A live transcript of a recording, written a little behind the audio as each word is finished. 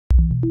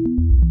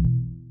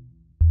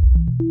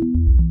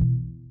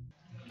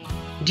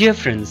Dear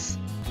friends,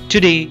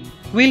 today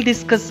we'll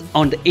discuss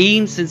on the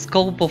aims and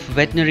scope of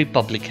veterinary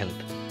public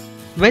health.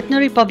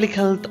 Veterinary public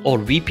health, or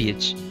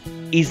VPH,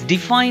 is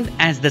defined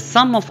as the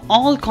sum of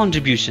all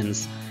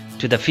contributions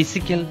to the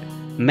physical,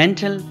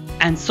 mental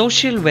and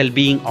social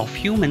well-being of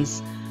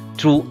humans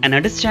through an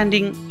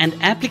understanding and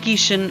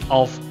application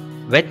of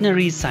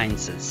veterinary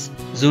sciences.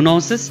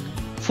 Zoonosis,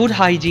 food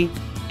hygiene,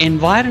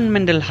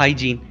 environmental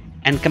hygiene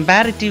and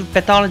comparative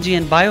pathology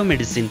and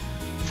biomedicine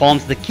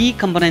forms the key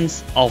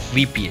components of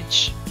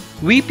VPH.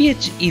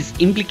 VPH is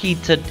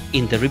implicated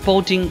in the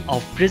reporting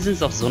of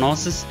presence of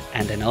zoonosis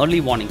and an early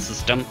warning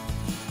system,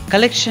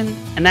 collection,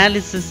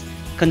 analysis,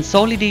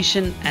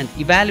 consolidation and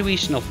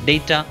evaluation of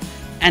data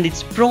and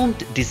its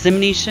prompt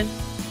dissemination,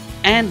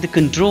 and the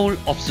control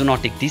of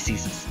zoonotic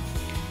diseases.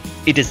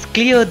 It is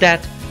clear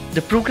that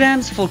the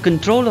programs for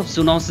control of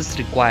zoonosis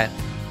require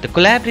the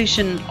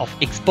collaboration of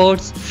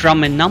experts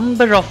from a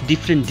number of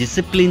different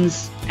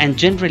disciplines, and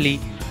generally,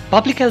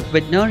 public health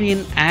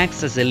veterinarian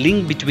acts as a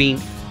link between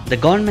the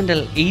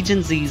governmental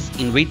agencies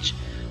in which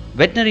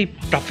veterinary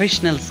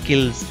professional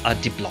skills are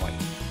deployed.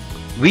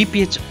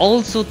 VPH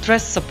also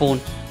thrusts upon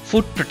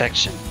food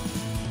protection.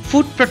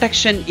 Food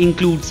protection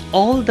includes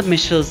all the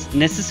measures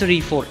necessary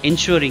for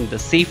ensuring the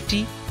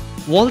safety,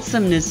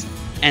 wholesomeness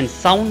and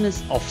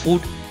soundness of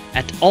food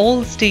at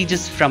all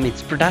stages from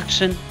its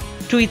production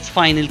to its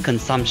final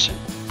consumption.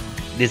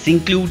 This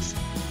includes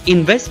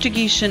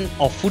investigation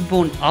of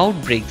foodborne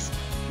outbreaks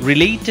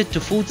related to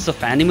foods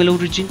of animal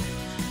origin.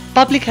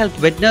 Public health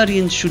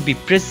veterinarians should be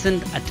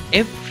present at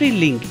every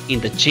link in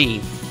the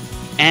chain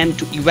and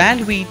to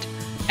evaluate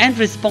and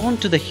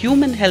respond to the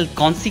human health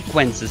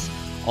consequences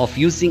of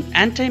using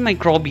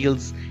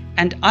antimicrobials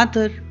and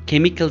other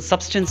chemical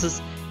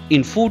substances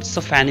in foods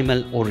of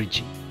animal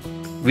origin.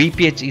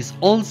 VPH is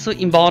also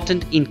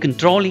important in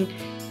controlling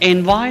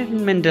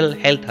environmental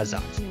health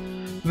hazards.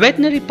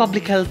 Veterinary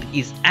public health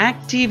is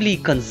actively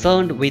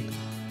concerned with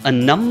a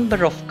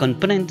number of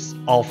components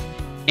of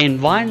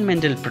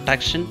environmental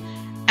protection,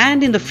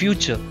 and in the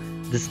future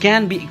this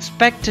can be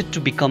expected to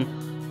become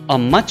a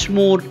much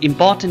more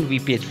important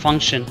VPH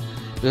function,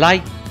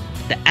 like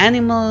the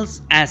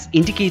animals as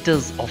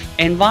indicators of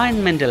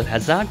environmental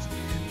hazards,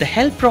 the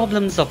health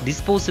problems of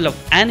disposal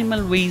of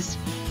animal waste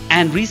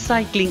and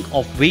recycling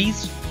of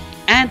waste,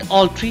 and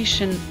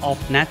alteration of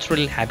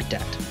natural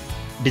habitat.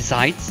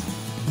 Besides,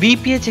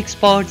 VPH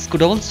experts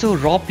could also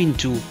drop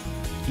into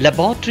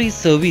laboratory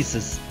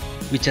services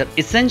which are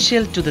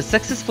essential to the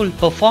successful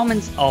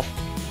performance of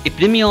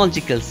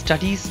epidemiological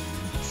studies,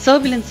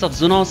 surveillance of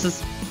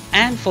zoonosis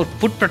and for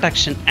food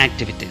protection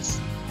activities.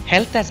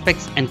 Health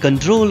aspects and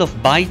control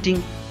of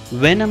biting,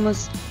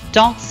 venomous,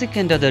 toxic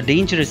and other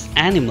dangerous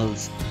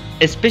animals,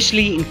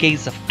 especially in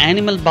case of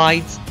animal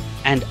bites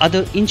and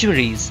other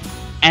injuries,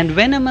 and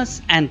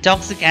venomous and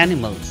toxic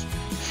animals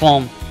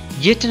form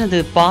yet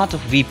another part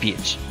of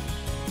VPH.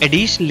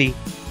 Additionally,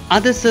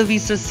 other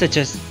services such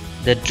as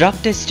the drug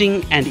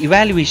testing and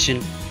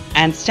evaluation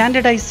and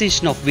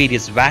standardization of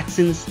various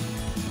vaccines,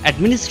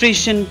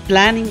 administration,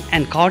 planning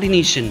and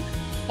coordination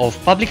of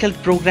public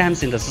health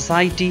programs in the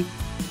society,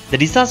 the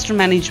disaster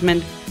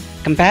management,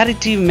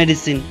 comparative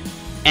medicine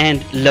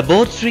and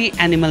laboratory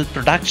animal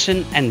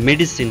production and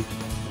medicine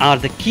are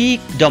the key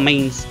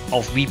domains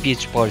of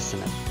VPH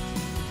personnel.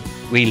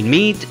 We'll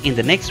meet in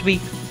the next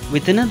week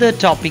with another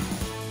topic.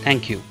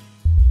 Thank you.